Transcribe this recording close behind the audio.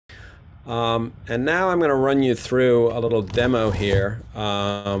And now I'm going to run you through a little demo here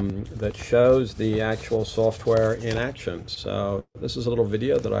that shows the actual software in action. So this is a little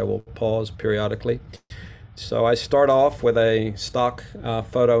video that I will pause periodically. So I start off with a stock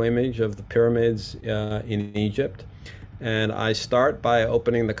photo image of the pyramids in Egypt. And I start by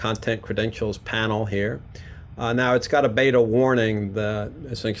opening the Content Credentials panel here. Now it's got a beta warning that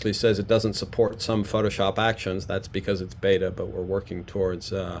essentially says it doesn't support some Photoshop actions. That's because it's beta, but we're working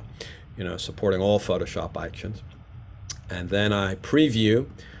towards supporting all Photoshop actions. And then I preview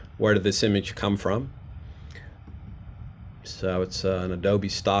where did this image come from. So it's an Adobe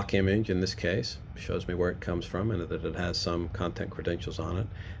stock image in this case. Shows me where it comes from and that it has some content credentials on it.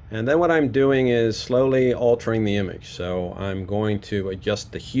 And then what I'm doing is slowly altering the image. So I'm going to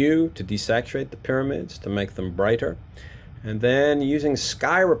adjust the hue to desaturate the pyramids to make them brighter. And then using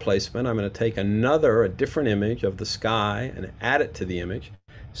sky replacement, I'm going to take a different image of the sky and add it to the image.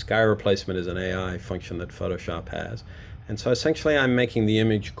 Sky replacement is an AI function that Photoshop has. And so essentially I'm making the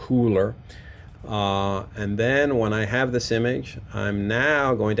image cooler. And then when I have this image, I'm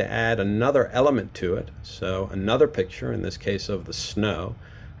now going to add another element to it. So another picture, in this case of the snow.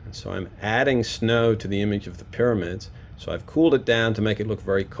 And so I'm adding snow to the image of the pyramids. So I've cooled it down to make it look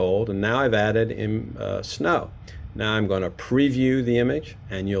very cold. And now I've added in snow. Now I'm going to preview the image,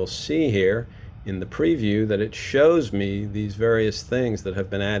 and you'll see here in the preview that it shows me these various things that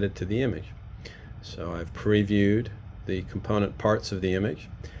have been added to the image. So I've previewed the component parts of the image.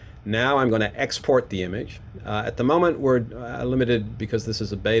 Now I'm going to export the image. At the moment we're limited, because this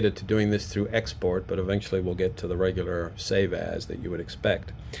is a beta, to doing this through export, but eventually we'll get to the regular save as that you would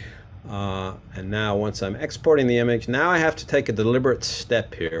expect. And now once I'm exporting the image, now I have to take a deliberate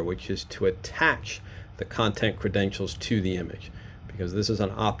step here, which is to attach the content credentials to the image, because this is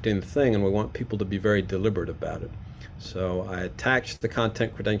an opt-in thing and we want people to be very deliberate about it. So I attach the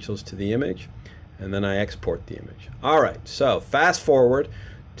content credentials to the image and then I export the image. All right, so fast forward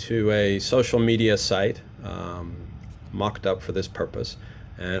to a social media site mocked up for this purpose,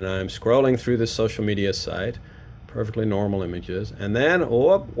 and I'm scrolling through this social media site, perfectly normal images, and then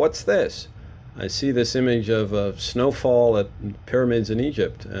what's this? I see this image of a snowfall at pyramids in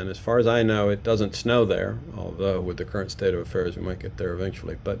Egypt, and as far as I know it doesn't snow there, although with the current state of affairs we might get there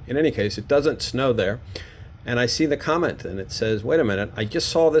eventually, but in any case it doesn't snow there. And I see the comment and it says, wait a minute, I just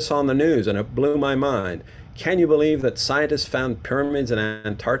saw this on the news and it blew my mind. Can you believe that scientists found pyramids in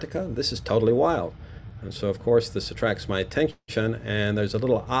Antarctica? This is totally wild. And so of course this attracts my attention, and there's a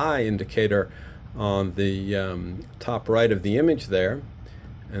little eye indicator on the top right of the image there.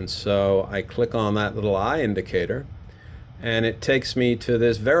 And so I click on that little eye indicator and it takes me to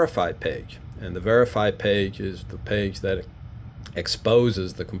this verify page. And the verify page is the page that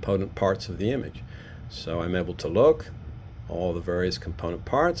exposes the component parts of the image. So I'm able to look all the various component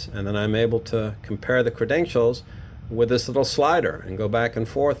parts, and then I'm able to compare the credentials with this little slider and go back and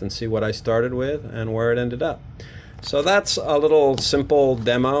forth and see what I started with and where it ended up. So that's a little simple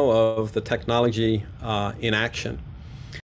demo of the technology in action.